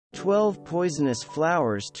12 poisonous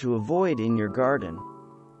flowers to avoid in your garden.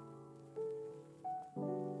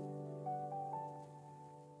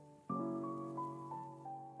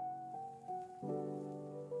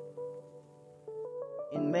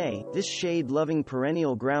 In May, this shade-loving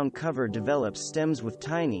perennial ground cover develops stems with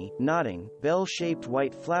tiny, nodding, bell-shaped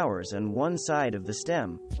white flowers on one side of the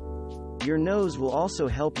stem. Your nose will also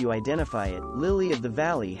help you identify it. Lily of the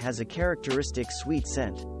Valley has a characteristic sweet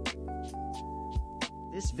scent.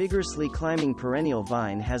 This vigorously climbing perennial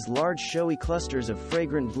vine has large showy clusters of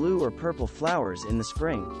fragrant blue or purple flowers in the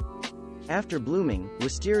spring. After blooming,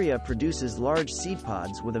 Wisteria produces large seed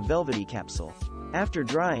pods with a velvety capsule. After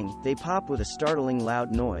drying, they pop with a startling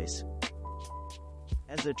loud noise.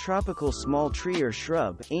 As a tropical small tree or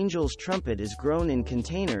shrub, Angel's Trumpet is grown in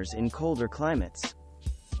containers in colder climates.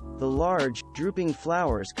 The large, drooping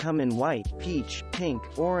flowers come in white, peach,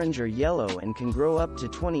 pink, orange or yellow and can grow up to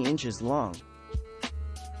 20 inches long.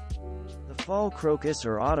 The fall crocus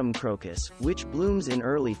or autumn crocus, which blooms in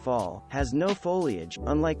early fall, has no foliage,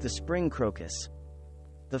 unlike the spring crocus.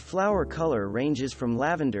 The flower color ranges from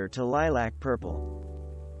lavender to lilac purple.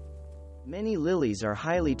 Many lilies are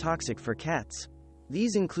highly toxic for cats.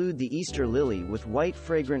 These include the Easter lily with white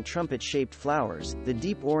fragrant trumpet-shaped flowers, the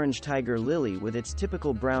deep orange tiger lily with its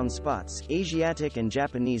typical brown spots, Asiatic and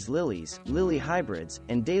Japanese lilies, lily hybrids,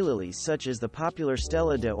 and daylilies such as the popular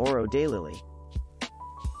Stella de Oro daylily.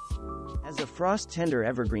 As a frost-tender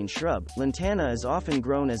evergreen shrub, Lantana is often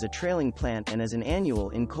grown as a trailing plant and as an annual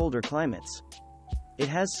in colder climates. It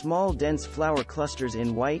has small dense flower clusters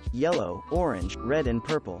in white, yellow, orange, red and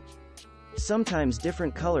purple. Sometimes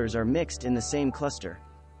different colors are mixed in the same cluster.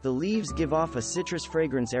 The leaves give off a citrus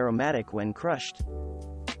fragrance aromatic when crushed.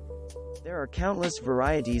 There are countless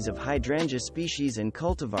varieties of Hydrangea species and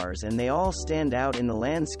cultivars and they all stand out in the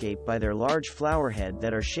landscape by their large flower head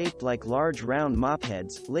that are shaped like large round mop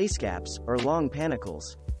heads, lacecaps, or long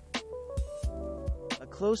panicles. A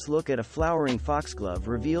close look at a flowering foxglove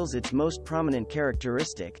reveals its most prominent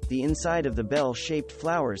characteristic. The inside of the bell-shaped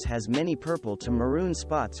flowers has many purple to maroon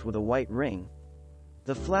spots with a white ring.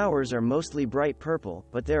 The flowers are mostly bright purple,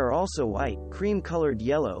 but there are also white, cream-colored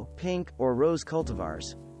yellow, pink, or rose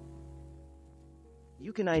cultivars.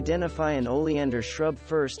 You can identify an oleander shrub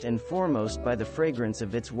first and foremost by the fragrance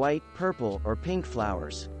of its white, purple, or pink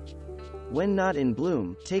flowers. When not in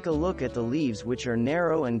bloom, take a look at the leaves which are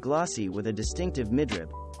narrow and glossy with a distinctive midrib.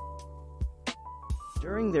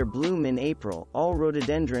 During their bloom in April, all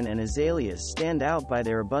rhododendron and azaleas stand out by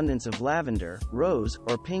their abundance of lavender, rose,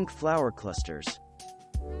 or pink flower clusters.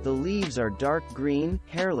 The leaves are dark green,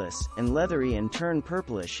 hairless, and leathery and turn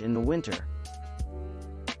purplish in the winter.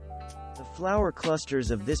 The flower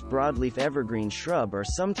clusters of this broadleaf evergreen shrub are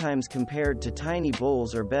sometimes compared to tiny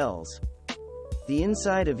bowls or bells. The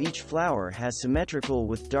inside of each flower has symmetrical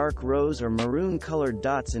with dark rose or maroon-colored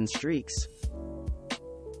dots and streaks.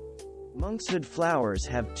 Monkshood flowers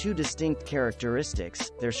have two distinct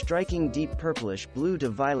characteristics, their striking deep purplish blue to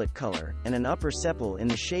violet color, and an upper sepal in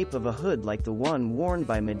the shape of a hood like the one worn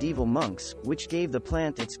by medieval monks, which gave the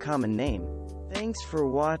plant its common name. Thanks for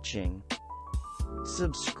watching.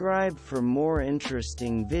 Subscribe for more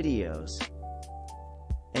interesting videos.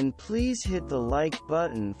 And please hit the like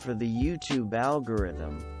button for the YouTube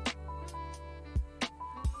algorithm.